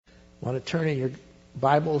I want to turn in your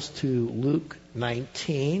Bibles to Luke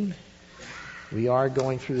 19. We are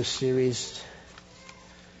going through the series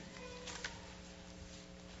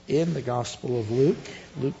in the Gospel of Luke.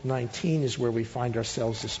 Luke 19 is where we find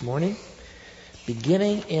ourselves this morning.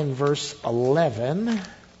 Beginning in verse 11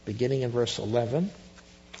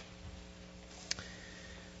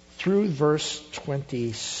 through verse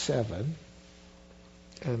 27.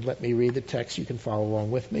 And let me read the text. You can follow along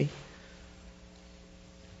with me.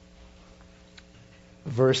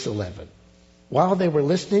 Verse 11. While they were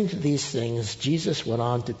listening to these things, Jesus went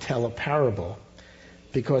on to tell a parable,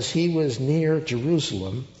 because he was near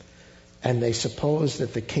Jerusalem, and they supposed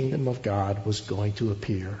that the kingdom of God was going to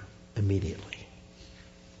appear immediately.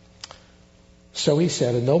 So he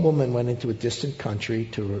said, a nobleman went into a distant country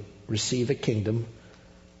to receive a kingdom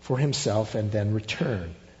for himself and then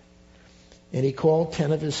return. And he called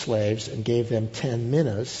 10 of his slaves and gave them 10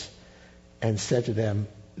 minas and said to them,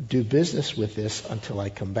 do business with this until I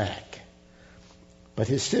come back. But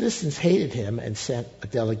his citizens hated him and sent a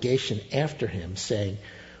delegation after him, saying,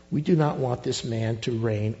 we do not want this man to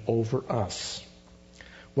reign over us.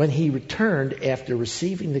 When he returned after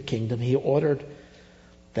receiving the kingdom, he ordered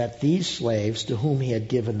that these slaves to whom he had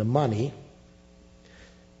given the money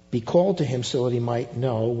be called to him so that he might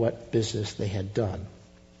know what business they had done.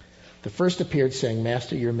 The first appeared, saying,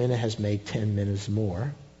 Master, your mina has made 10 minas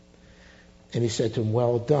more. And he said to him,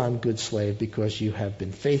 well done, good slave, because you have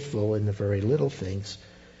been faithful in the very little things.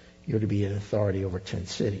 You're to be in authority over 10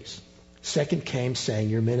 cities. Second came, saying,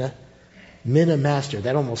 your mina master.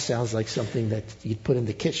 That almost sounds like something that you'd put in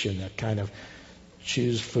the kitchen, that kind of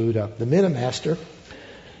chews food up. The mina master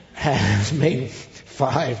has made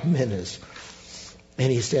 5 minas.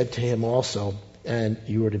 And he said to him also, and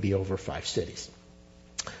you are to be over 5 cities.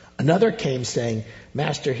 Another came, saying,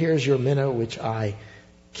 Master, here's your mina, which I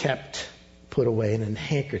kept put away in a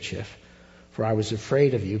handkerchief, for I was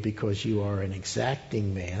afraid of you, because you are an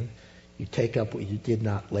exacting man. You take up what you did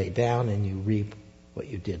not lay down, and you reap what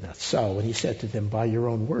you did not sow. And he said to them, by your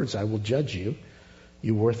own words I will judge you,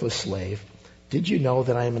 you worthless slave. Did you know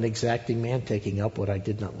that I am an exacting man, taking up what I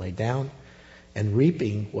did not lay down, and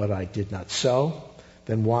reaping what I did not sow?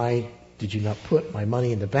 Then why did you not put my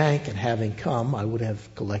money in the bank, and having come, I would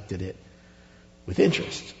have collected it with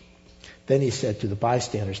interest? Then he said to the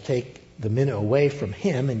bystanders, take the mina away from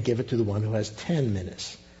him and give it to the one who has 10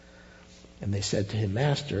 minas. And they said to him,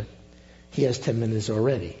 Master, he has 10 minas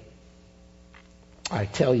already. I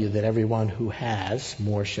tell you that everyone who has,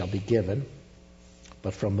 more shall be given,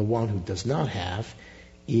 but from the one who does not have,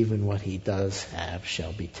 even what he does have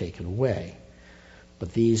shall be taken away.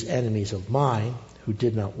 But these enemies of mine, who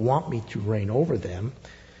did not want me to reign over them,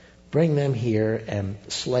 bring them here and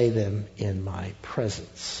slay them in my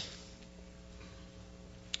presence.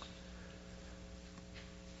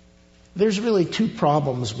 There's really 2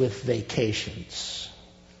 problems with vacations.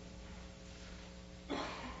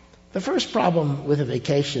 The first problem with a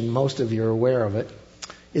vacation, most of you are aware of it,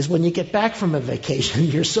 is when you get back from a vacation,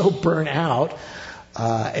 you're so burnt out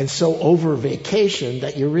and so over vacation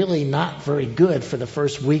that you're really not very good for the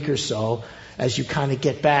first week or so as you kind of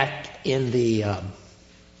get back in the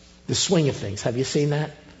swing of things. Have you seen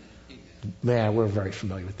that? Yeah, we're very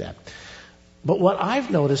familiar with that. But what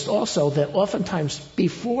I've noticed also, that oftentimes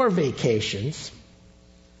before vacations,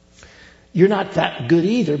 you're not that good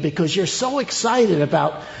either, because you're so excited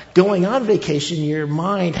about going on vacation, your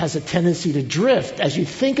mind has a tendency to drift as you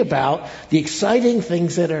think about the exciting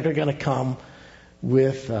things that are going to come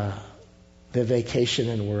with the vacation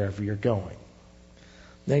and wherever you're going.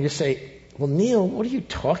 Now you say, well, Neil, what are you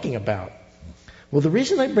talking about? Well, the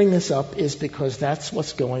reason I bring this up is because that's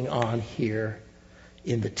what's going on here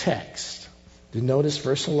in the text. You notice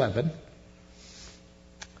verse 11.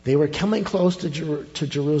 They were coming close to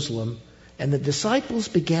Jerusalem, and the disciples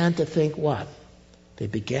began to think what? They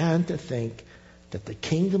began to think that the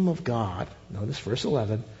kingdom of God, notice verse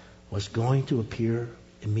 11, was going to appear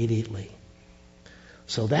immediately.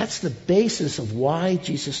 So that's the basis of why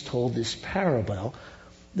Jesus told this parable,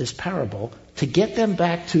 to get them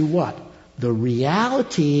back to what? The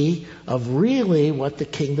reality of really what the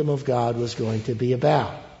kingdom of God was going to be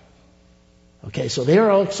about. Okay, so they are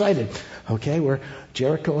all excited. Okay,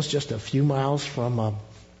 Jericho is just a few miles from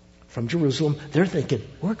Jerusalem. They're thinking,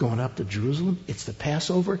 we're going up to Jerusalem. It's the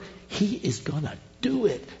Passover. He is going to do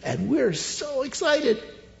it. And we're so excited.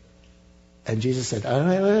 And Jesus said,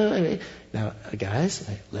 wait. Now, guys,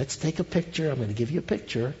 let's take a picture. I'm going to give you a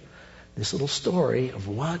picture. This little story of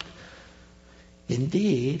what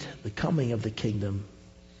indeed the coming of the kingdom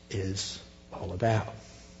is all about.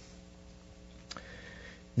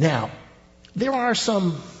 Now, there are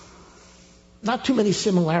some not too many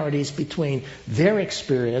similarities between their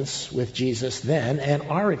experience with Jesus then and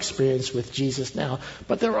our experience with Jesus now,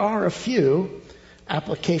 but there are a few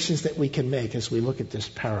applications that we can make as we look at this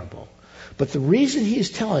parable. But the reason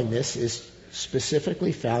he's telling this is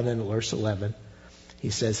specifically found in verse 11. He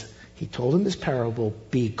says, he told him this parable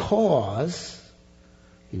because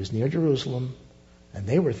he was near Jerusalem, and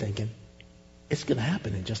they were thinking, it's going to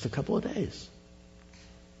happen in just a couple of days.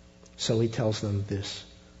 So he tells them this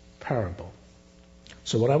parable.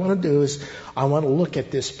 So what I want to do is I want to look at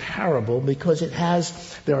this parable because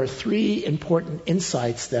there are three important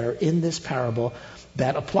insights that are in this parable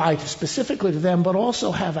that apply specifically to them, but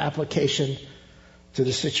also have application to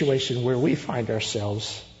the situation where we find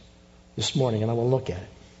ourselves this morning, and I will look at it.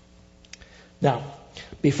 Now,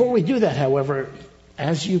 before we do that, however,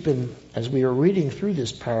 as we were reading through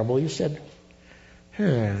this parable, you said,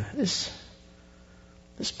 this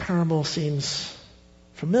parable seems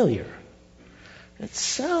familiar. It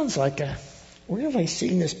sounds like where have I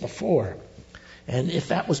seen this before? And if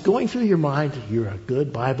that was going through your mind, you're a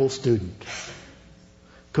good Bible student.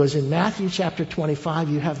 Because in Matthew chapter 25,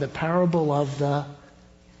 you have the parable of the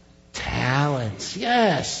talents.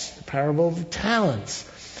 Yes, the parable of the talents.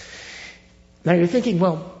 Now you're thinking,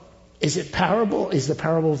 well, is the parable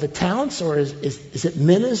of the talents, or is it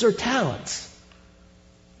minas or talents?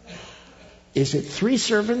 Is it 3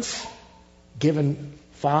 servants given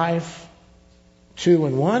 5, 2,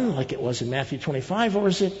 and 1, like it was in Matthew 25, or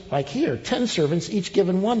is it like here, 10 servants, each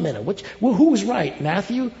given 1 mina? Who's right,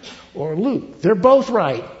 Matthew or Luke? They're both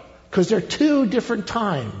right, because they're 2 different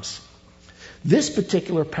times. This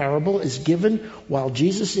particular parable is given while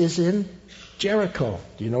Jesus is in Jericho.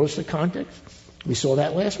 Do you notice the context? We saw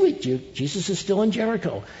that last week. Jesus is still in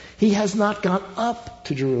Jericho. He has not gone up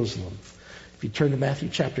to Jerusalem. If you turn to Matthew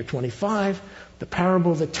chapter 25, the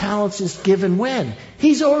parable of the talents is given when?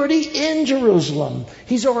 He's already in Jerusalem.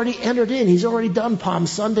 He's already entered in. He's already done Palm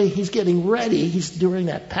Sunday. He's getting ready. He's during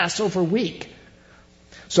that Passover week.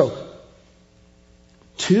 So,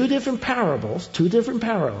 two different parables.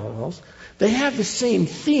 They have the same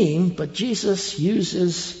theme, but Jesus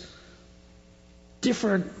uses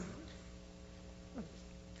different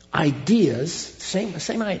ideas, same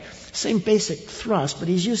basic thrust, but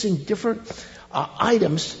he's using different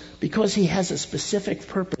items because he has a specific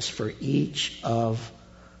purpose for each of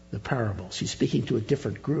the parables. He's speaking to a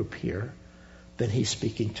different group here than he's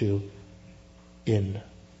speaking to in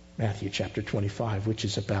Matthew chapter 25, which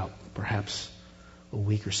is about perhaps a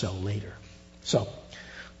week or so later. So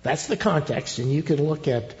that's the context, and you can look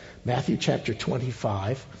at Matthew chapter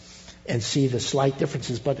 25 and see the slight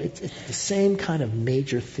differences, but it's the same kind of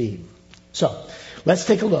major theme. So let's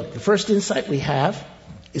take a look. The first insight we have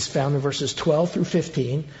is found in verses 12 through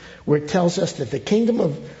 15, where it tells us that the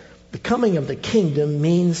coming of the kingdom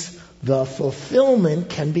means the fulfillment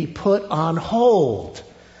can be put on hold.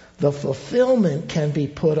 The fulfillment can be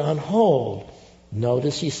put on hold.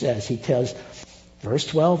 Notice he tells, verse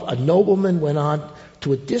 12, a nobleman went on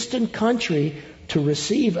to a distant country to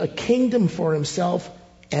receive a kingdom for himself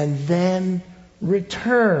and then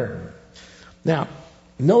return. Now,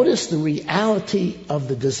 notice the reality of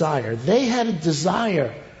the desire. They had a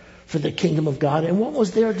desire for the kingdom of God, and what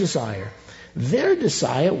was their desire? Their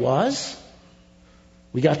desire was,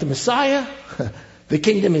 we got the Messiah, the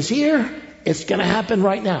kingdom is here, it's going to happen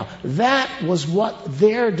right now. That was what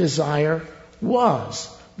their desire was.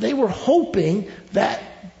 They were hoping that,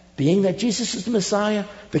 being that Jesus is the Messiah,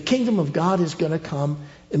 the kingdom of God is going to come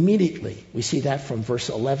immediately. We see that from verse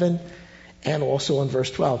 11 and also in verse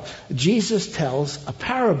 12. Jesus tells a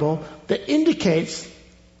parable that indicates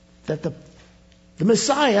that the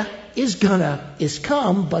Messiah is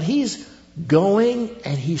come, but he's going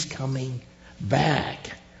and he's coming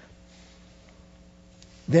back.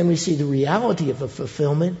 Then we see the reality of the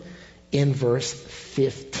fulfillment in verse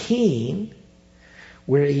 15,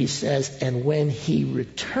 where he says, and when he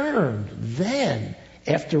returned, then,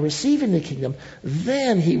 after receiving the kingdom,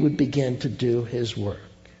 then he would begin to do his work.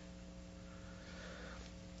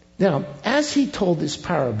 Now, as he told this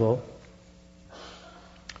parable,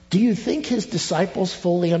 do you think his disciples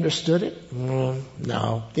fully understood it?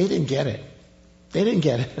 No, they didn't get it.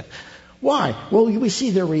 Why? Well, we see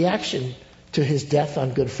their reaction to his death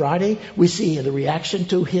on Good Friday. We see the reaction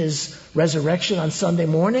to his resurrection on Sunday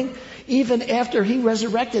morning. Even after he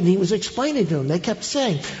resurrected and he was explaining to them, they kept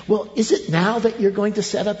saying, well, is it now that you're going to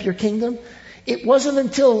set up your kingdom? It wasn't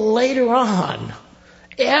until later on,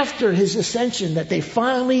 after his ascension, that they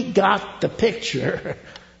finally got the picture.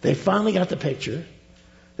 That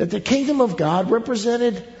the kingdom of God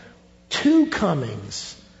represented 2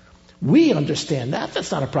 comings. We understand that.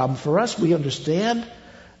 That's not a problem for us. We understand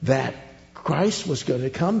that Christ was going to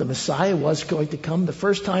come, the Messiah was going to come the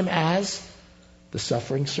first time as the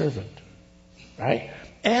suffering servant, right?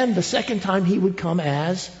 And the second time he would come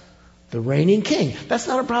as the reigning king. That's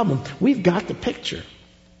not a problem. We've got the picture.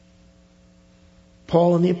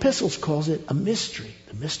 Paul in the epistles calls it a mystery,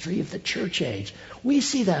 the mystery of the church age. We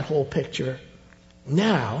see that whole picture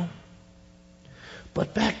now,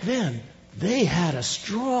 but back then they had a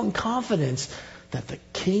strong confidence that the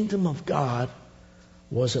kingdom of God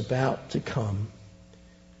was about to come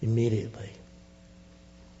immediately.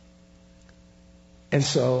 And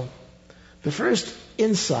so, the first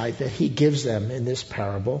insight that he gives them in this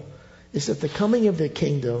parable is that the coming of the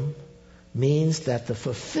kingdom means that the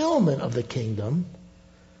fulfillment of the kingdom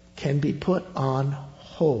can be put on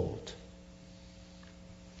hold.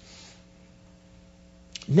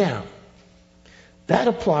 Now, that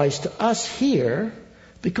applies to us here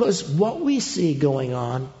because what we see going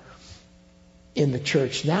on in the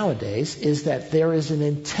church nowadays is that there is an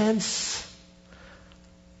intense,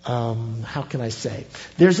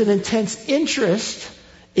 there's an intense interest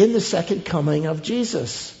in the second coming of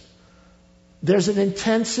Jesus. There's an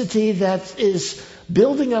intensity that is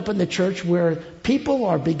building up in the church where people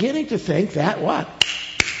are beginning to think that what?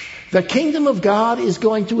 The kingdom of God is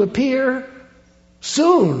going to appear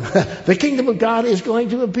soon. The kingdom of God is going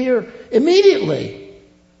to appear immediately.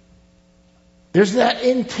 There's that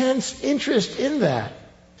intense interest in that.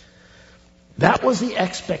 That was the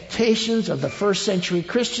expectations of the first century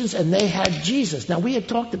Christians, and they had Jesus. Now, we had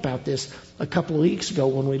talked about this a couple of weeks ago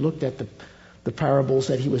when we looked at the parables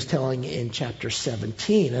that he was telling in chapter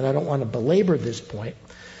 17, and I don't want to belabor this point,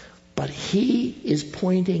 but he is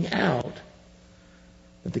pointing out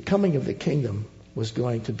that the coming of the kingdom was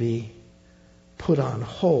going to be put on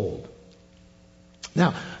hold.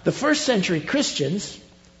 Now, the first century Christians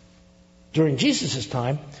during Jesus'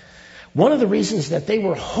 time, one of the reasons that they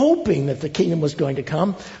were hoping that the kingdom was going to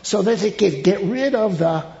come so that they could get rid of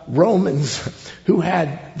the Romans who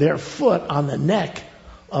had their foot on the neck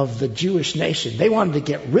of the Jewish nation. They wanted to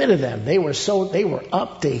get rid of them. They were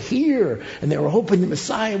up to here, and they were hoping the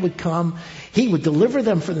Messiah would come. He would deliver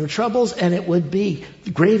them from their troubles, and it would be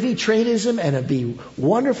gravy tradeism, and it'd be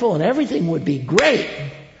wonderful, and everything would be great.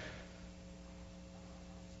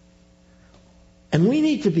 And we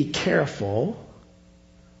need to be careful.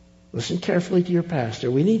 Listen carefully to your pastor.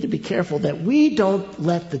 We need to be careful that we don't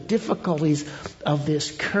let the difficulties of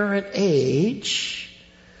this current age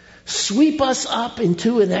sweep us up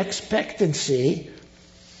into an expectancy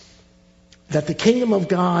that the kingdom of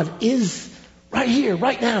God is right here,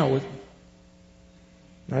 right now.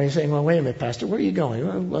 Now you're saying, well, wait a minute, Pastor, where are you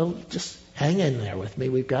going? Well, just hang in there with me.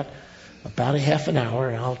 We've got about a half an hour,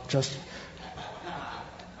 and I'll just...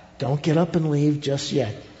 Don't get up and leave just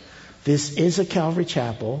yet. This is a Calvary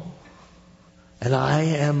Chapel, and I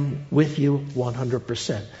am with you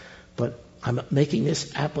 100%. But I'm making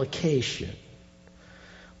this application.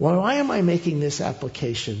 Why am I making this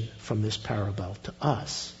application from this parable to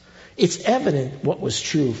us? It's evident what was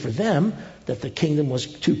true for them, that the kingdom was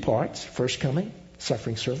two parts. First coming,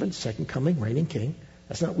 suffering servant. Second coming, reigning king.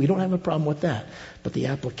 We don't have a problem with that. But the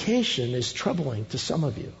application is troubling to some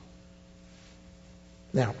of you.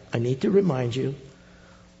 Now, I need to remind you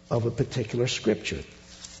of a particular scripture,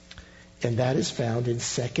 and that is found in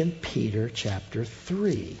 2 Peter chapter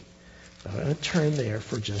 3. I'm going to turn there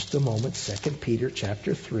for just a moment. 2 Peter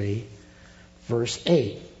chapter 3, verse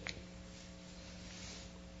 8.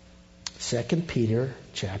 2 Peter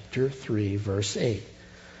chapter 3, verse 8.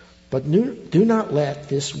 But do not let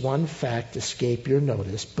this one fact escape your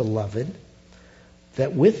notice, beloved,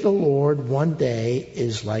 that with the Lord 1 day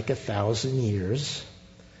is like 1,000 years,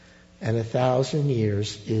 and 1,000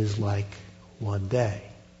 years is like 1 day.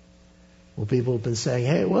 Well, people have been saying,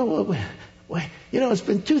 hey, well, it's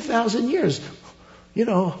been 2,000 years.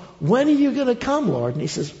 When are you going to come, Lord? And he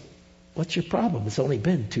says, what's your problem? It's only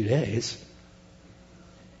been 2 days.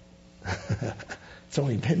 It's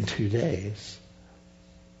only been 2 days.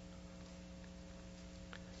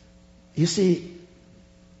 You see,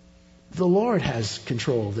 the Lord has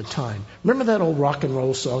control of the time. Remember that old rock and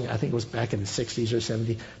roll song? I think it was back in the 60s or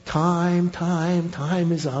 70s.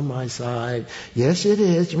 Time is on my side. Yes, it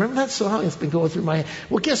is. You remember that song? It's been going through my head.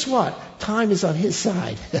 Well, guess what? Time is on his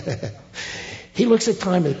side. He looks at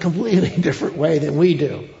time in a completely different way than we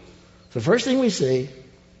do. So first thing we see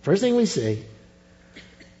is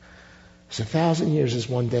 1,000 years is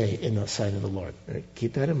 1 day in the sight of the Lord. Right?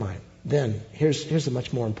 Keep that in mind. Then, here's a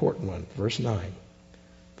much more important one. Verse 9.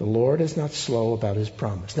 The Lord is not slow about his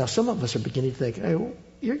promise. Now, some of us are beginning to think, hey, well,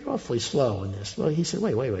 you're awfully slow in this. Well, he said,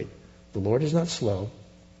 wait. The Lord is not slow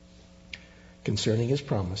concerning his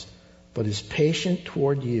promise, but is patient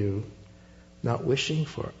toward you, not wishing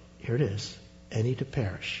for, here it is, any to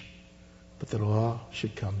perish, but that all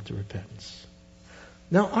should come to repentance.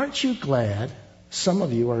 Now, aren't you glad, some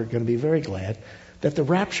of you are going to be very glad, that the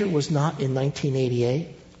rapture was not in 1988?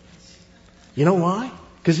 You know why?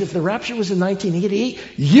 Because if the rapture was in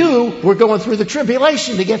 1988, you were going through the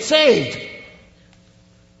tribulation to get saved.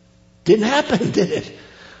 Didn't happen, did it?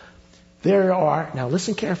 Now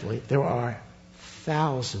listen carefully, there are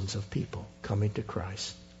thousands of people coming to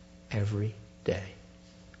Christ every day.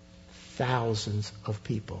 Thousands of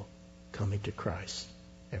people coming to Christ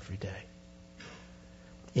every day.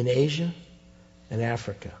 In Asia and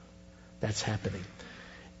Africa, that's happening.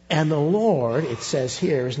 And the Lord, it says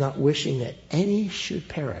here, is not wishing that any should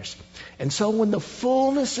perish. And so when the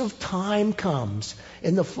fullness of time comes,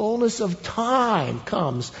 and when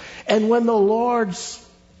the Lord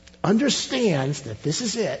understands that this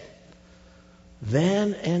is it,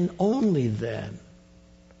 then and only then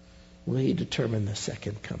will he determine the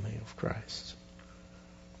second coming of Christ.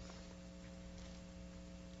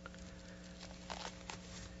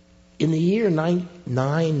 In the year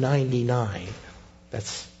 999,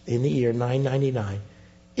 that's in the year 999,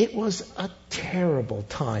 it was a terrible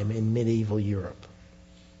time in medieval Europe.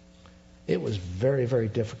 It was very, very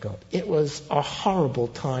difficult. It was a horrible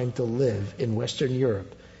time to live in Western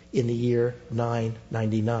Europe in the year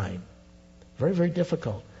 999. Very, very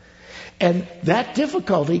difficult. And that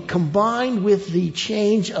difficulty, combined with the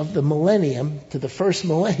change of the millennium to the first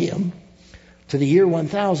millennium, to the year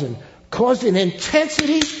 1000, caused an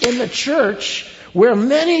intensity in the church where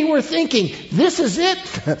many were thinking, this is it.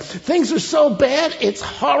 Things are so bad. It's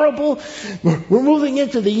horrible. We're moving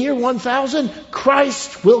into the year 1000.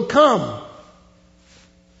 Christ will come.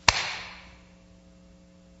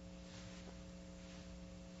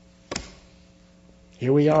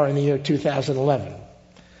 Here we are in the year 2011.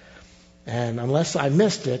 And unless I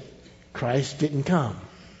missed it, Christ didn't come.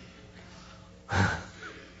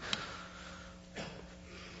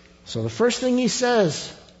 So the first thing he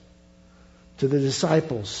says to the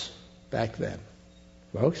disciples back then,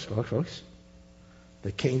 folks,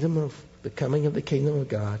 the coming of the kingdom of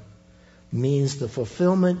God means the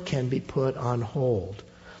fulfillment can be put on hold.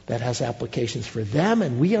 That has applications for them,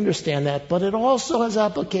 and we understand that, but it also has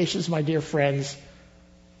applications, my dear friends,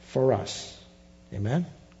 for us. Amen?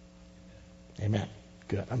 Amen.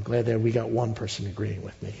 Good. I'm glad that we got one person agreeing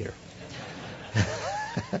with me here.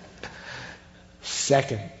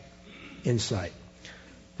 Second insight.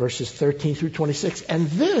 Verses 13 through 26. And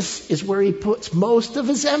this is where he puts most of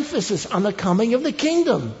his emphasis on the coming of the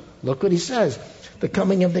kingdom. Look what he says. The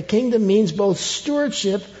coming of the kingdom means both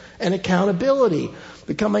stewardship and accountability.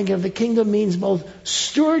 The coming of the kingdom means both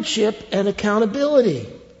stewardship and accountability.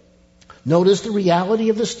 Notice the reality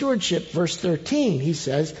of the stewardship. Verse 13, he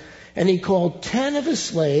says, and he called 10 of his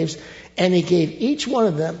slaves, and he gave each one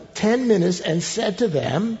of them 10 minutes and said to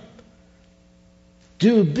them,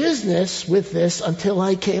 do business with this until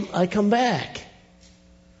I come back.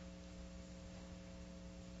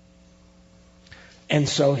 And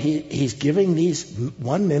so he's giving these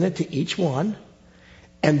 1 minute to each one,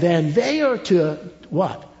 and then they are to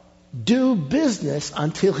what? Do business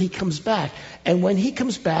until he comes back. And when he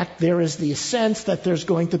comes back, there is the sense that there's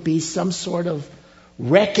going to be some sort of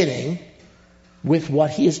reckoning with what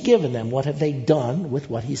he has given them. What have they done with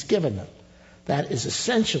what he's given them? That is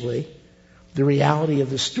essentially the reality of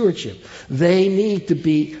the stewardship. They need to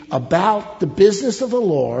be about the business of the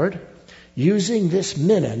Lord using this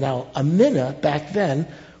mina. Now, a mina back then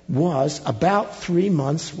was about 3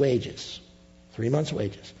 months' wages. 3 months'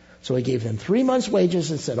 wages. So he gave them 3 months'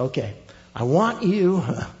 wages and said, okay, I want you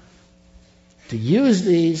to use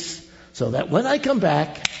these so that when I come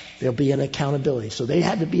back, there'll be an accountability. So they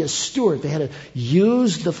had to be a steward. They had to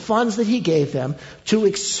use the funds that he gave them to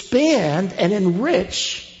expand and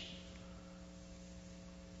enrich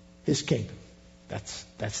his kingdom.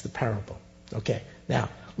 That's the parable. Okay, now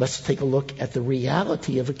let's take a look at the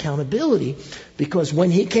reality of accountability, because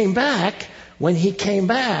when he came back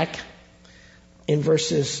in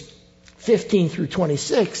verses 15 through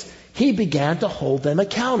 26, he began to hold them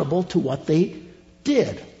accountable to what they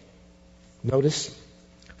did. Notice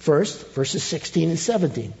first, verses 16 and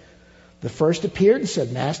 17. The first appeared and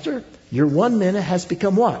said, Master, your 1 minute has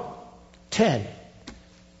become what? 10.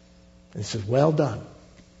 And said, well done.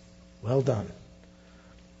 Well done.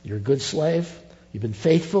 You're a good slave. You've been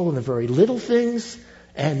faithful in the very little things,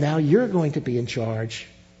 and now you're going to be in charge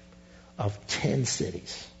of 10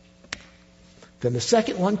 cities. Then the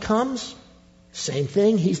second one comes, same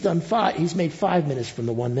thing. He's done 5. He's made 5 minutes from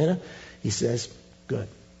the 1 minute. He says, good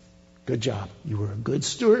job. You were a good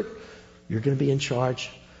steward. You're going to be in charge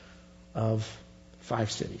of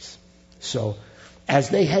 5 cities. So, as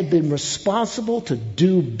they had been responsible to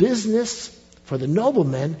do business for the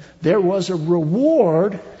noblemen, there was a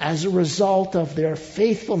reward as a result of their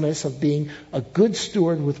faithfulness of being a good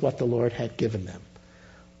steward with what the Lord had given them.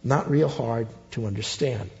 Not real hard to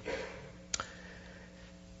understand.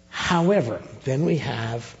 However, then we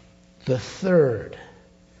have the third.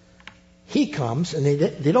 He comes, and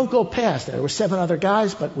they don't go past. There were 7 other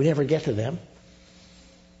guys, but we never get to them.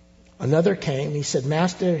 Another came. He said,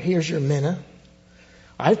 Master, here's your mina.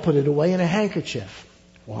 I've put it away in a handkerchief.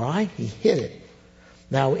 Why? He hid it.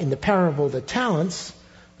 Now, in the parable of the talents,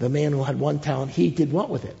 the man who had 1 talent, he did what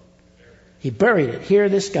with it? He buried it. Here,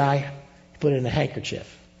 this guy put it in a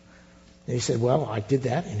handkerchief. And he said, well, I did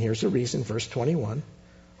that, and here's the reason, verse 21.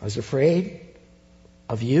 I was afraid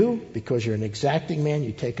of you because you're an exacting man.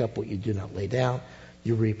 You take up what you do not lay down.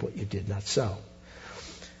 You reap what you did not sow.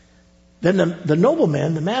 Then the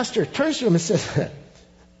nobleman, the master, turns to him and says,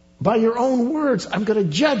 by your own words, I'm going to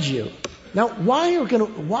judge you. Now,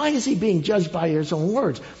 why is he being judged by his own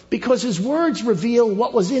words? Because his words reveal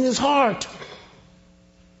what was in his heart.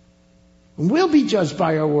 And we'll be judged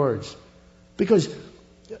by our words. Because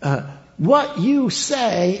what you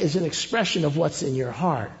say is an expression of what's in your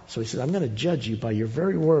heart. So he says, I'm going to judge you by your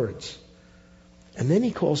very words. And then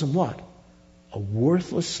he calls him what? A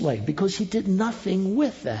worthless slave. Because he did nothing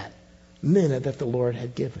with that mina that the Lord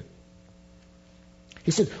had given.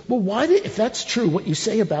 He said, well, if that's true, what you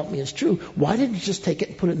say about me is true, why didn't you just take it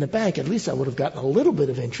and put it in the bank? At least I would have gotten a little bit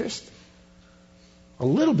of interest. A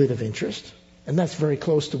little bit of interest. And that's very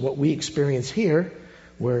close to what we experience here,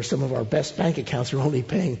 where some of our best bank accounts are only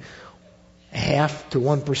paying 0.5% to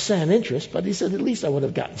 1% interest. But he said, at least I would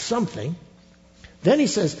have gotten something. Then he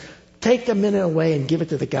says, take the mina away and give it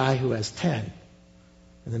to the guy who has 10.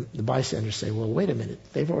 And then the bystanders say, well, wait a minute.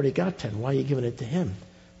 They've already got 10. Why are you giving it to him? And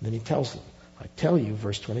then he tells them, I tell you,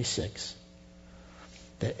 verse 26,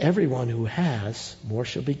 that everyone who has, more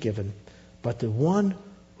shall be given. But the one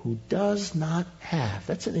who does not have,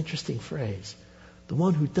 that's an interesting phrase. The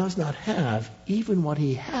one who does not have, even what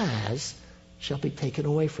he has, shall be taken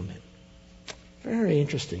away from him. Very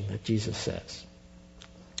interesting that Jesus says.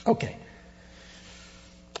 Okay.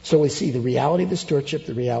 So we see the reality of the stewardship,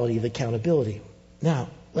 the reality of the accountability. Now,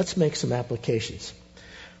 let's make some applications.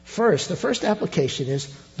 First, the first application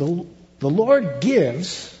is the Lord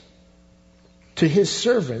gives to his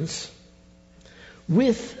servants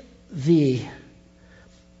with the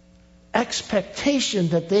expectation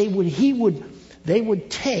that they would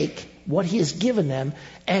take what he has given them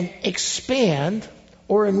and expand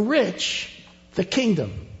or enrich the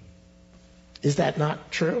kingdom. Is that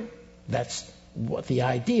not true? That's what the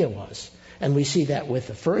idea was. And we see that with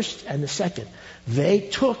the first and the second. They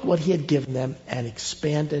took what he had given them and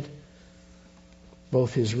expanded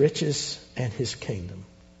both his riches and his kingdom.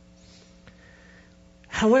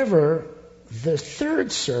 However, the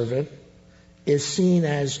third servant is seen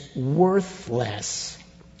as worthless.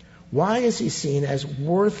 Why is he seen as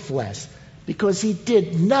worthless? Because he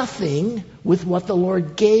did nothing with what the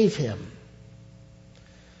Lord gave him.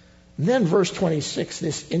 And then verse 26,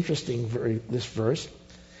 this verse,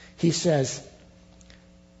 he says,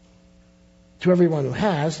 to everyone who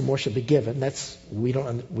has, the more shall be given. We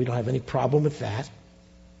don't have any problem with that.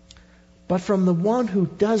 But from the one who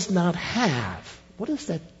does not have, what does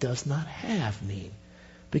that does not have mean?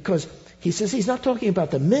 Because he says he's not talking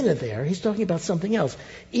about the mina there. He's talking about something else.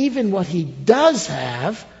 Even what he does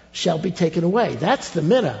have shall be taken away. That's the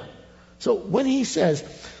mina. So when he says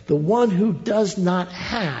the one who does not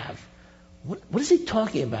have, what is he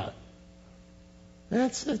talking about?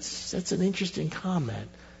 That's an interesting comment.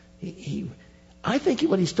 I think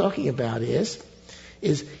what he's talking about is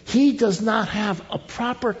he does not have a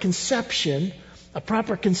proper conception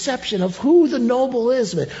of who the noble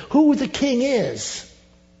is, who the king is.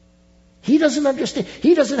 He doesn't understand.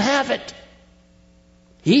 He doesn't have it.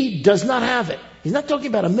 He does not have it. He's not talking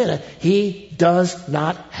about a mina. He does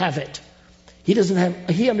not have it. He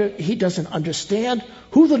doesn't understand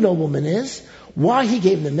who the nobleman is, why he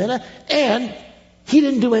gave him the mina, and he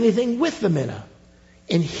didn't do anything with the mina.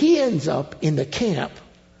 And he ends up in the camp,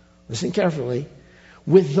 listen carefully,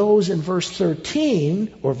 with those in verse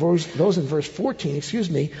 13, or those in verse 14,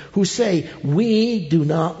 who say, we do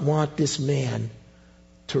not want this man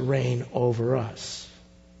to reign over us.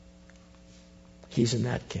 He's in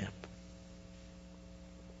that camp.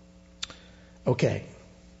 Okay.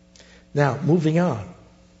 Now, moving on.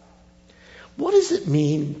 What does it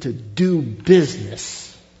mean to do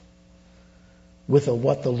business with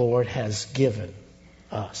what the Lord has given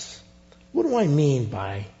us? What do I mean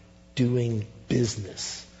by doing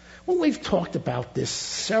business? Well, we've talked about this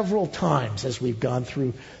several times as we've gone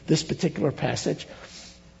through this particular passage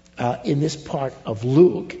in this part of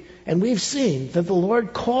Luke. And we've seen that the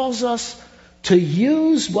Lord calls us to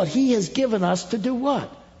use what He has given us to do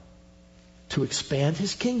what? To expand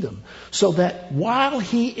His kingdom. So that while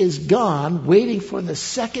He is gone, waiting for the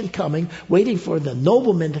second coming, waiting for the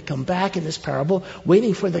nobleman to come back in this parable,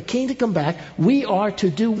 waiting for the king to come back, we are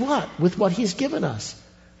to do what with what He's given us?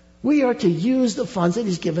 We are to use the funds that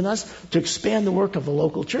He's given us to expand the work of the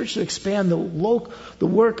local church, to expand the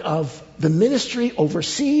work of the ministry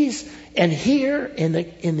overseas and here in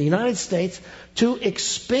the United States, to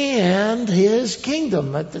expand His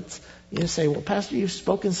kingdom. You say, well, Pastor, you've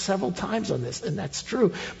spoken several times on this, and that's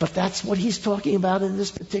true. But that's what he's talking about in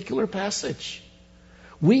this particular passage.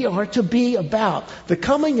 We are to be about the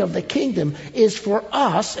coming of the kingdom is for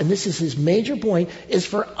us, and this is his major point, is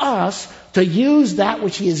for us to use that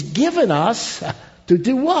which He has given us to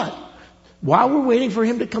do what? While we're waiting for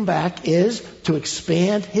Him to come back, is to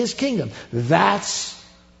expand His kingdom. That's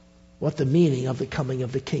what the meaning of the coming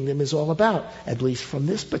of the kingdom is all about, at least from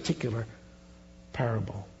this particular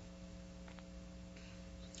parable.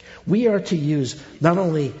 We are to use not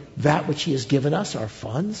only that which He has given us, our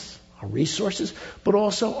funds, our resources, but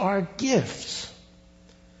also our gifts.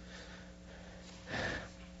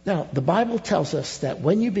 Now, the Bible tells us that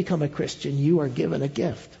when you become a Christian, you are given a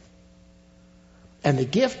gift. And the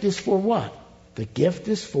gift is for what? The gift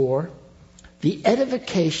is for the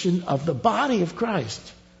edification of the body of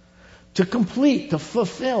Christ, to complete, to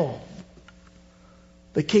fulfill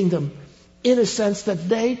the kingdom, in a sense that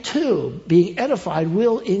they too, being edified,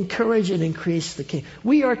 will encourage and increase the kingdom.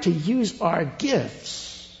 We are to use our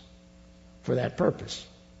gifts for that purpose.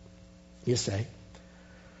 You say,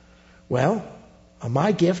 well,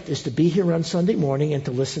 my gift is to be here on Sunday morning and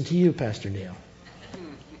to listen to you, Pastor Neil.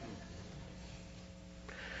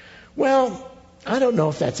 Well, I don't know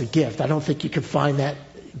if that's a gift. I don't think you can find that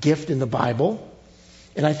gift in the Bible.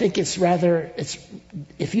 And I think it's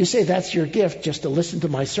if you say that's your gift, just to listen to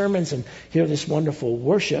my sermons and hear this wonderful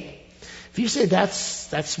worship, if you say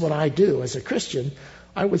that's what I do as a Christian,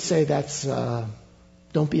 I would say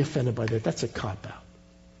don't be offended by that. That's a cop-out.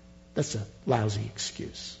 That's a lousy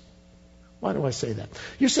excuse. Why do I say that?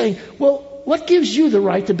 You're saying, well, what gives you the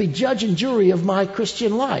right to be judge and jury of my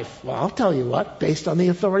Christian life? Well, I'll tell you what, based on the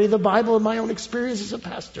authority of the Bible and my own experience as a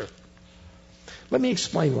pastor. Let me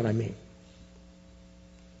explain what I mean.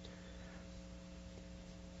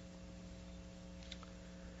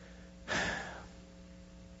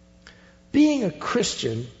 Being a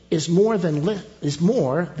Christian is more than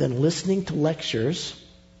listening to lectures,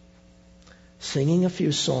 singing a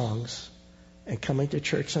few songs, and coming to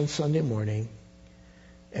church on Sunday morning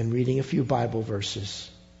and reading a few Bible verses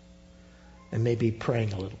and maybe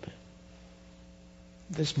praying a little bit.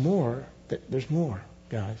 There's more,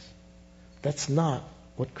 guys. That's not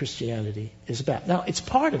what Christianity is about. Now, it's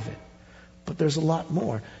part of it, but there's a lot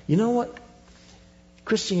more. You know what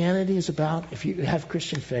Christianity is about? If you have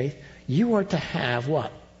Christian faith, you are to have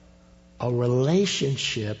what? A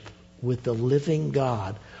relationship with the living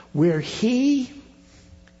God, where He,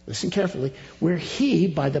 listen carefully, where He,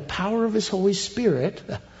 by the power of His Holy Spirit,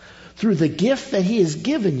 through the gift that He has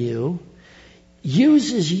given you,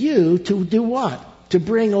 uses you to do what? To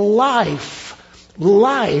bring life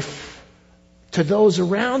to those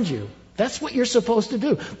around you. That's what you're supposed to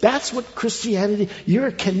do. That's what Christianity,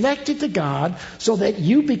 you're connected to God so that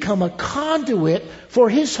you become a conduit for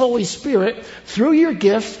His Holy Spirit through your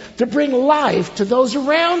gifts to bring life to those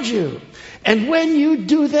around you. And when you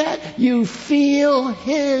do that, you feel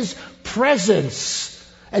His presence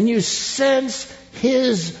and you sense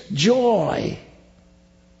His joy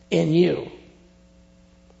in you.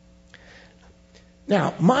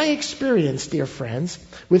 Now, my experience, dear friends,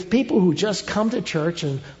 with people who just come to church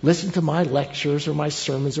and listen to my lectures or my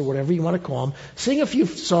sermons or whatever you want to call them, sing a few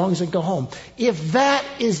songs and go home. If that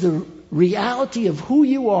is the reality of who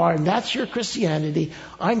you are and that's your Christianity,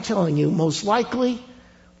 I'm telling you, most likely,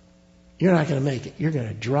 you're not going to make it. You're going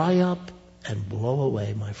to dry up and blow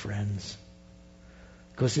away, my friends.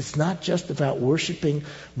 Because it's not just about worshiping,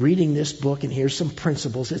 reading this book, and here's some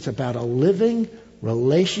principles. It's about a living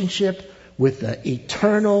relationship with the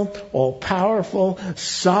eternal, all-powerful,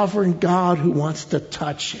 sovereign God who wants to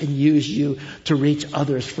touch and use you to reach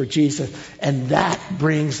others for Jesus. And that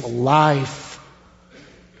brings life.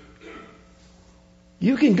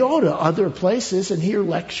 You can go to other places and hear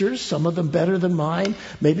lectures, some of them better than mine.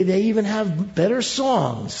 Maybe they even have better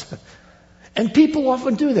songs. And people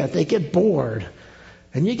often do that. They get bored.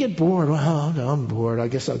 And you get bored. Well, I'm bored. I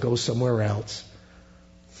guess I'll go somewhere else.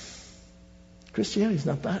 Christianity's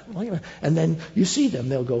not that like that. And then you see them.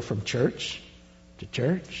 They'll go from church to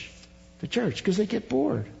church to church because they get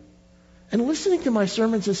bored. And listening to my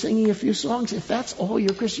sermons and singing a few songs, if that's all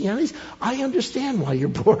your Christianity is, I understand why you're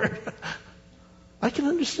bored. I can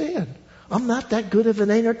understand. I'm not that good of an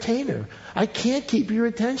entertainer. I can't keep your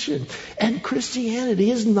attention. And Christianity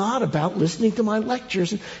is not about listening to my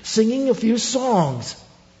lectures and singing a few songs.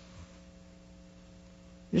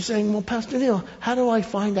 You're saying, well, Pastor Neil, how do I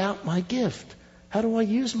find out my gift? How do I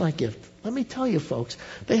use my gift? Let me tell you, folks,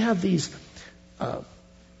 they have these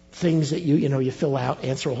things that you fill out,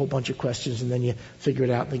 answer a whole bunch of questions, and then you figure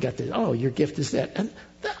it out, and they got this, oh, your gift is that. And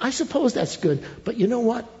I suppose that's good, but you know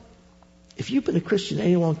what? If you've been a Christian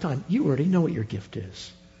any long time, you already know what your gift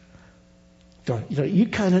is. You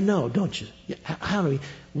kind of know, don't you?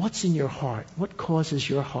 What's in your heart? What causes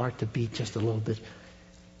your heart to beat just a little bit?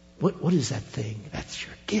 What is that thing? That's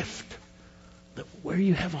your gift. Where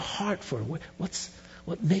you have a heart for it.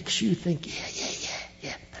 What makes you think,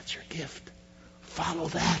 yeah, that's your gift. Follow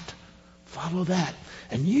that. Follow that.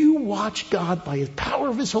 And you watch God by the power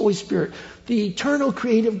of His Holy Spirit. The eternal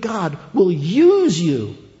creative God will use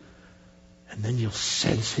you. And then you'll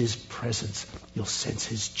sense His presence. You'll sense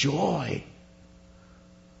His joy.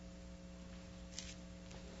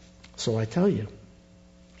 So I tell you,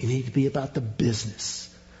 you need to be about the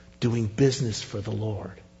business, doing business for the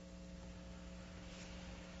Lord.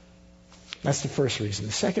 That's the first reason.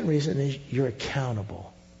 The second reason is you're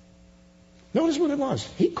accountable. Notice what it was.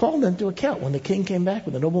 He called them to account. When the king came back,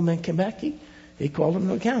 when the nobleman came back, he called them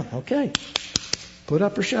to account. Okay, put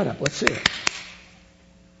up or shut up. Let's see it.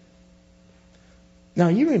 Now,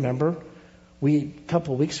 you remember, a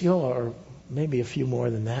couple of weeks ago, or maybe a few more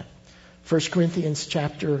than that, 1 Corinthians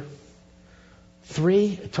chapter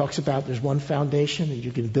 3, it talks about there's one foundation, and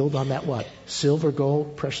you can build on that what? Silver,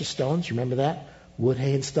 gold, precious stones. You remember that? Wood,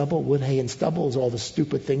 hay, and stubble. Wood, hay, and stubble is all the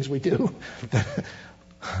stupid things we do.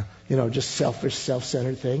 Just selfish,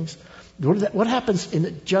 self-centered things. What happens in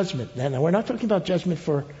the judgment? Now, we're not talking about judgment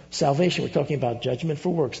for salvation. We're talking about judgment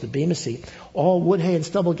for works, the Bema Seat. All wood, hay, and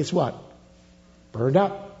stubble gets what? Burned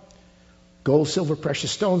up. Gold, silver,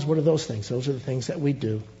 precious stones, what are those things? Those are the things that we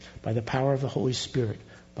do by the power of the Holy Spirit,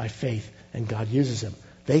 by faith, and God uses them.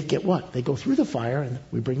 They get what? They go through the fire, and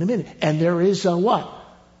we bring them in. And there is a what?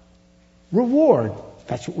 Reward.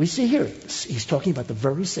 That's what we see here. He's talking about the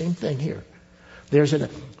very same thing here. There's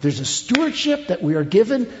a stewardship that we are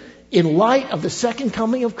given in light of the second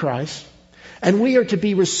coming of Christ, and we are to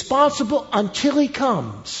be responsible until He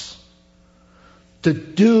comes to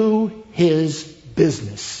do His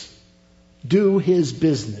business. Do His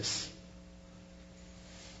business.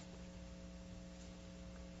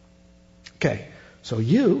 Okay, so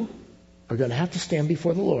you are going to have to stand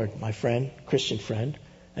before the Lord, my friend, Christian friend,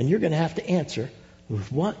 and you're going to have to answer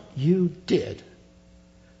with what you did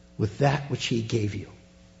with that which He gave you.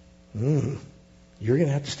 You're going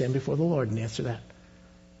to have to stand before the Lord and answer that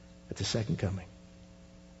at the second coming.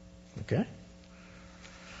 Okay?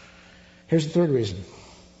 Here's the third reason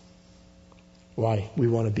why we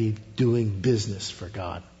want to be doing business for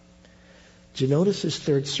God. Did you notice His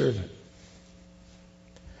third servant?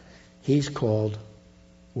 He's called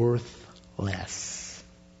worthless.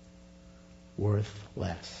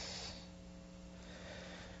 Worthless.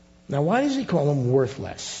 Now, why does He call him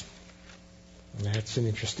worthless? That's an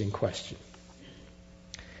interesting question.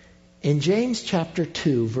 In James chapter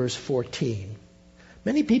 2, verse 14,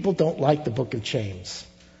 many people don't like the book of James.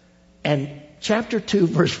 And chapter 2,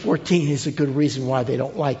 verse 14 is a good reason why they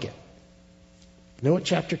don't like it. You know what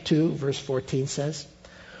chapter 2, verse 14 says?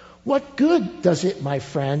 What good does it, my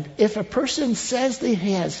friend, if a person says that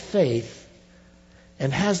he has faith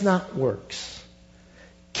and has not works?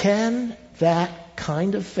 Can that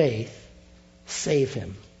kind of faith save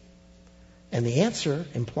him? And the answer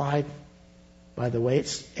implied by the way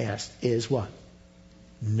it's asked is what?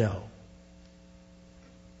 No.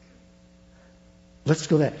 Let's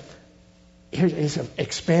go there. Here's an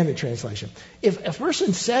expanded translation. If a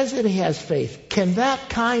person says that he has faith, can that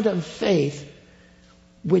kind of faith,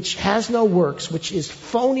 which has no works, which is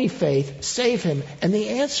phony faith, save him? And the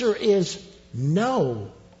answer is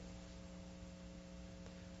no.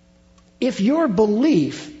 If your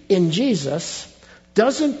belief in Jesus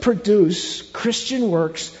doesn't produce Christian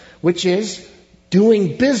works, which is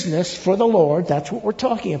doing business for the Lord, that's what we're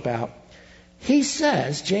talking about. He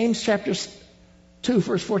says, James chapter 2,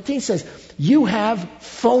 verse 14 says, you have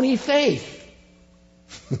phony faith.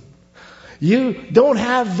 You don't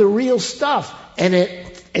have the real stuff, and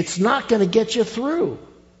it's not going to get you through.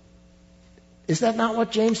 Is that not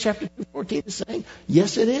what James chapter 2:14 is saying?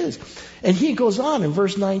 Yes, it is. And he goes on in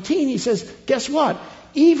verse 19, he says, guess what?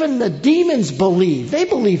 Even the demons believe. They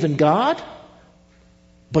believe in God.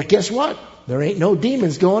 But guess what? There ain't no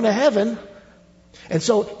demons going to heaven. And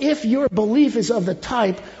so if your belief is of the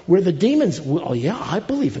type where the demons, oh yeah, I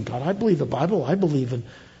believe in God. I believe the Bible. I believe in,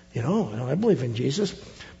 I believe in Jesus.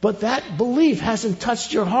 But that belief hasn't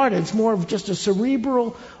touched your heart. It's more of just a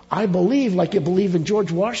cerebral, I believe, like you believe in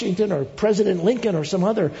George Washington or President Lincoln or some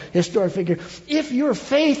other historic figure. If your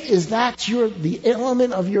faith is the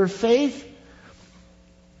element of your faith,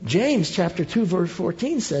 James chapter 2 verse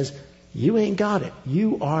 14 says, you ain't got it.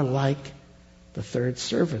 You are like the third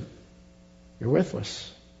servant. You're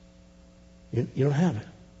worthless. You don't have it.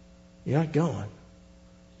 You're not going.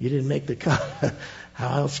 You didn't make the cut.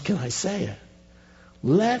 How else can I say it?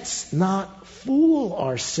 Let's not fool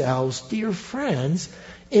ourselves, dear friends,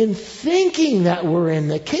 in thinking that we're in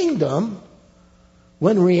the kingdom,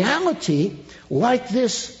 when reality, like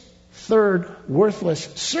this third worthless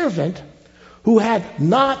servant, who had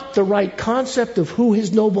not the right concept of who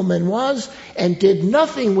his nobleman was and did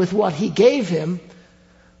nothing with what he gave him,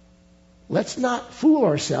 let's not fool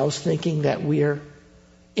ourselves thinking that we're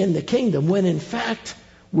in the kingdom, when in fact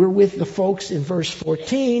we're with the folks in verse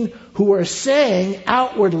 14 who are saying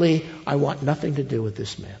outwardly, I want nothing to do with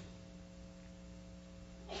this man.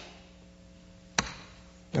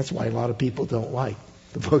 That's why a lot of people don't like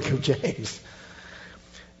the book of James.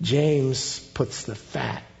 James puts the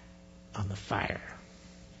fat on the fire,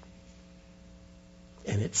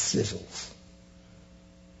 and it sizzles.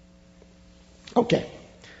 Okay.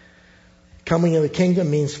 Coming of the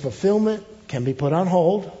kingdom means fulfillment can be put on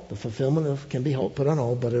hold. The fulfillment can be put on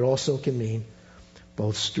hold, but it also can mean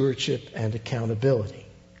both stewardship and accountability.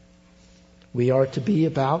 We are to be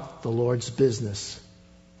about the Lord's business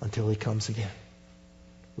until he comes again.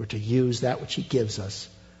 We're to use that which he gives us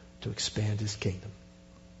to expand his kingdom.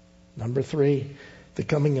 Number 3, the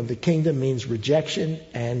coming of the kingdom means rejection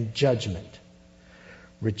and judgment.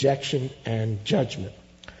 Rejection and judgment.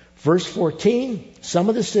 Verse 14, some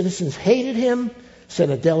of the citizens hated him,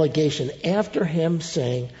 sent a delegation after him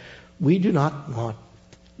saying, we do not want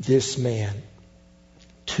this man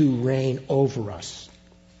to reign over us.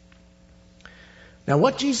 Now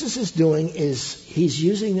what Jesus is doing is he's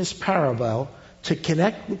using this parable to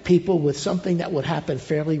connect people with something that would happen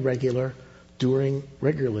fairly regularly during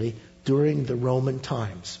the Roman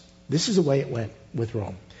times. This is the way it went with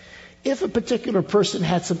Rome. If a particular person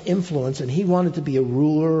had some influence and he wanted to be a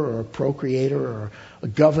ruler or a procreator or a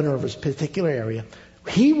governor of a particular area,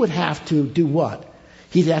 he would have to do what?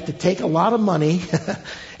 He'd have to take a lot of money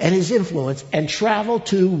and his influence and travel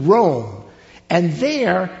to Rome. And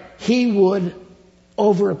there he would,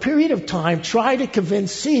 over a period of time, try to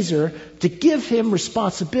convince Caesar to give him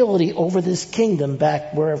responsibility over this kingdom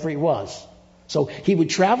back wherever he was. So he would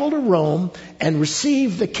travel to Rome and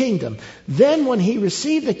receive the kingdom. Then when he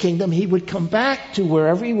received the kingdom, he would come back to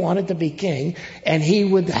wherever he wanted to be king, and he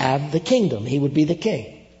would have the kingdom. He would be the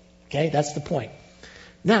king. Okay, that's the point.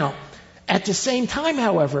 Now, at the same time,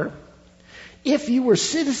 however, if you were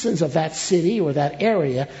citizens of that city or that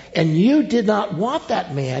area and you did not want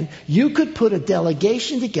that man, you could put a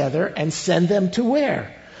delegation together and send them to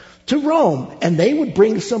where? To Rome. And they would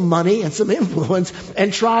bring some money and some influence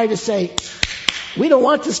and try to say, we don't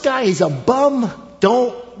want this guy. He's a bum.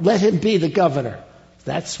 Don't let him be the governor.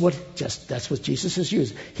 That's what Jesus has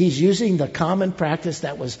used. He's using the common practice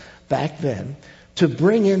that was back then to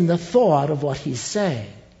bring in the thought of what he's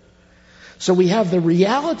saying. So we have the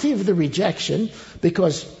reality of the rejection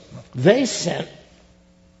because they sent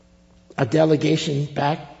a delegation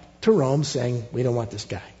back to Rome saying, we don't want this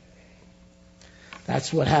guy.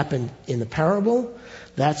 That's what happened in the parable.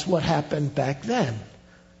 That's what happened back then.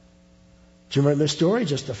 Do you remember the story?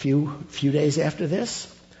 Just a few days after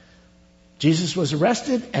this, Jesus was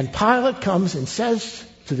arrested, and Pilate comes and says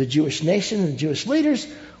to the Jewish nation and the Jewish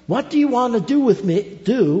leaders, what do you want to do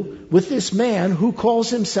with this man who calls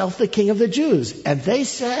himself the King of the Jews? And they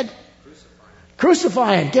said,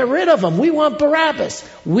 crucify him, get rid of him. We want Barabbas.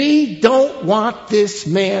 We don't want this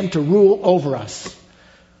man to rule over us.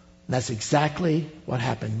 And that's exactly what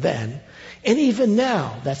happened then. And even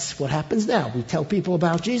now, that's what happens now. We tell people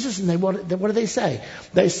about Jesus, and what do they say?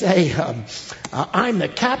 They say, I'm the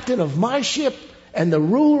captain of my ship and the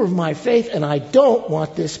ruler of my faith, and I don't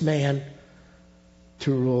want this man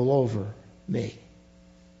to rule over me.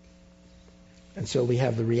 And so we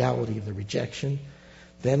have the reality of the rejection.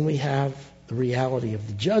 Then we have the reality of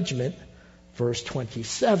the judgment. Verse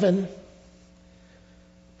 27,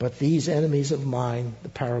 but these enemies of mine, the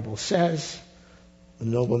parable says, the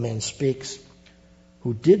nobleman speaks,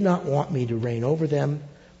 who did not want me to reign over them.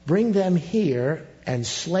 Bring them here and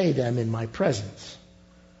slay them in my presence.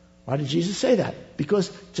 Why did Jesus say that?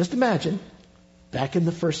 Because just imagine, back in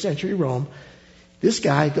the first century Rome, this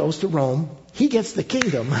guy goes to Rome, he gets the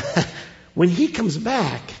kingdom. When he comes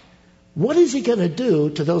back, what is he going to do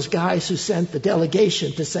to those guys who sent the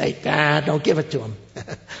delegation to say, don't give it to him?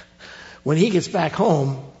 When he gets back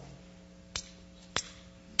home,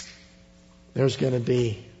 there's going to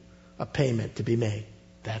be a payment to be made.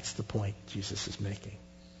 That's the point Jesus is making.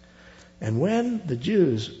 And when the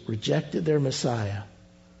Jews rejected their Messiah,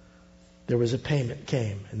 there was a payment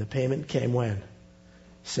came. And the payment came when?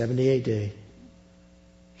 70 AD.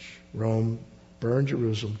 Rome burned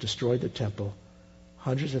Jerusalem, destroyed the temple.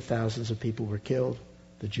 Hundreds of thousands of people were killed.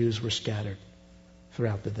 The Jews were scattered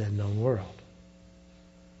throughout the then known world.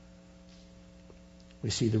 We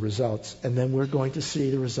see the results. And then we're going to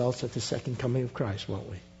see the results at the second coming of Christ, won't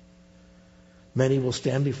we? Many will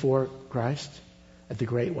stand before Christ at the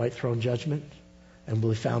great white throne judgment and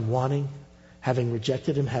will be found wanting, having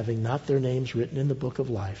rejected him, having not their names written in the book of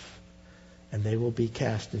life, and they will be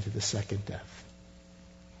cast into the second death.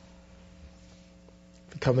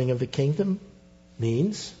 The coming of the kingdom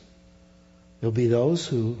means there'll be those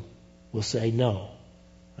who will say, no,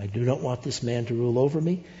 I do not want this man to rule over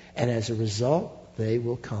me, and as a result, they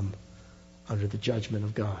will come under the judgment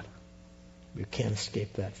of God. You can't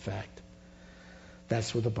escape that fact.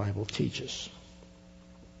 That's what the Bible teaches.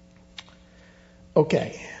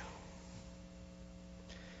 Okay.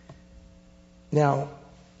 Now,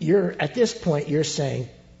 at this point, you're saying,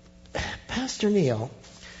 Pastor Neil,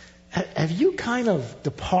 have you kind of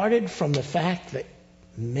departed from the fact that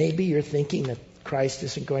maybe you're thinking that Christ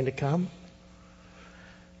isn't going to come?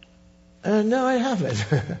 No, I haven't.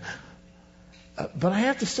 But I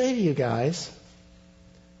have to say to you guys,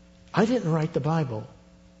 I didn't write the Bible.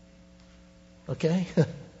 Okay?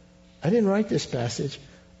 I didn't write this passage.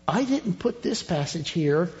 I didn't put this passage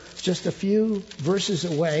here just a few verses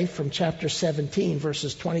away from chapter 17,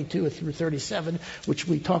 verses 22 through 37, which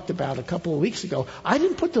we talked about a couple of weeks ago. I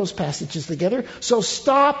didn't put those passages together, so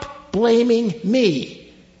stop blaming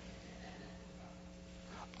me.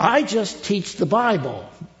 I just teach the Bible.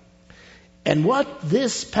 And what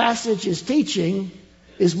this passage is teaching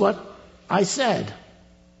is what I said.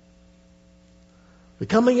 The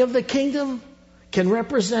coming of the kingdom can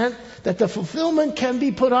represent that the fulfillment can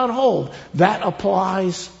be put on hold. That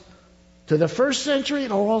applies to the first century.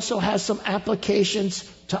 It also has some applications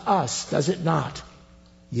to us, does it not?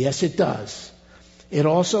 Yes, it does. It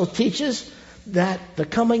also teaches that the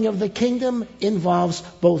coming of the kingdom involves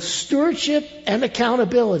both stewardship and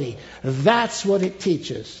accountability. That's what it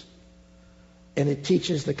teaches. And it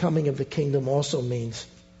teaches the coming of the kingdom also means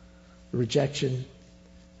the rejection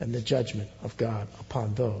and the judgment of God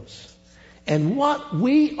upon those. And what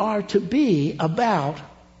we are to be about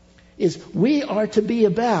is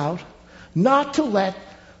not to let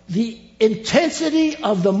the intensity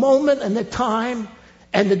of the moment and the time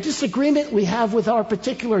and the disagreement we have with our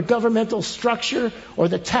particular governmental structure or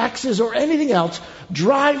the taxes or anything else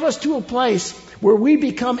drive us to a place where we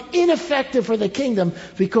become ineffective for the kingdom,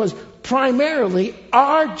 because primarily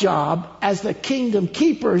our job as the kingdom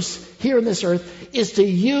keepers here on this earth is to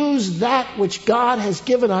use that which God has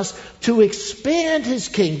given us to expand his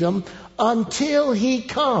kingdom until he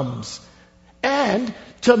comes, and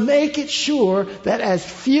to make it sure that as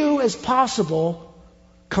few as possible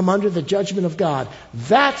come under the judgment of God.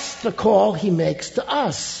 That's the call he makes to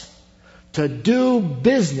us, to do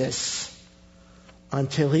business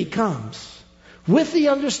until he comes, with the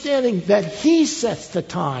understanding that he sets the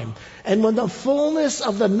time. And when the fullness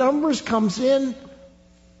of the numbers comes in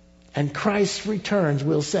and Christ returns,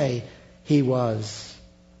 we'll say, he was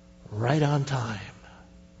right on time.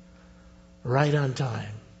 Right on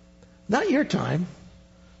time. Not your time,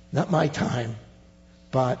 not my time,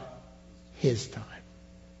 but his time.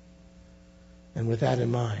 And with that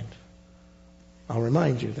in mind, I'll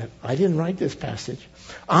remind you that I didn't write this passage.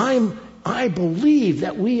 I believe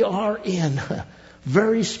that we are in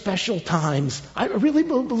very special times. I really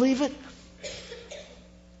believe it.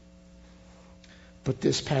 But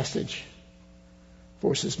this passage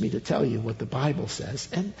forces me to tell you what the Bible says.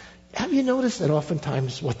 And have you noticed that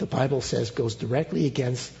oftentimes what the Bible says goes directly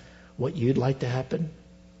against what you'd like to happen?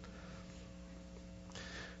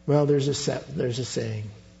 Well, there's a saying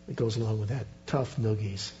that goes along with that. Tough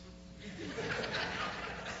noogies.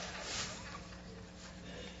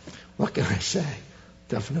 What can I say?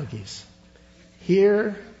 Tough noogies.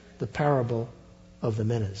 Hear the parable of the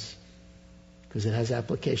minas, because it has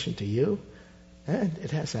application to you and it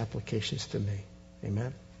has applications to me.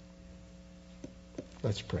 Amen?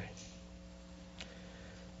 Let's pray.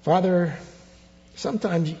 Father,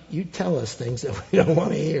 sometimes you tell us things that we don't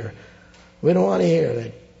want to hear. We don't want to hear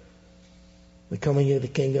that the coming of the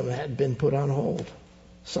kingdom had been put on hold.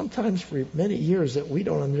 Sometimes for many years that we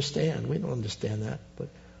don't understand. We don't understand that, but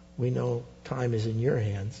we know time is in your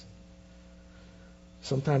hands.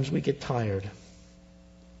 Sometimes we get tired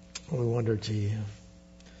and we wonder, gee,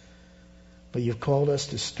 but you've called us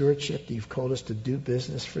to stewardship. You've called us to do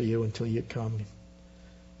business for you until you come.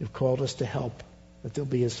 You've called us to help, that there'll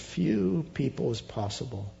be as few people as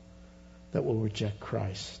possible that will reject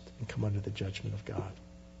Christ and come under the judgment of God.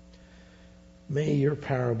 May your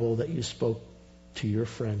parable that you spoke to your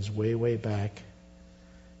friends way, way back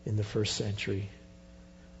in the first century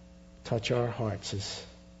touch our hearts as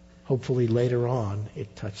hopefully later on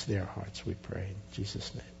it touched their hearts, we pray. In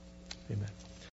Jesus' name, amen.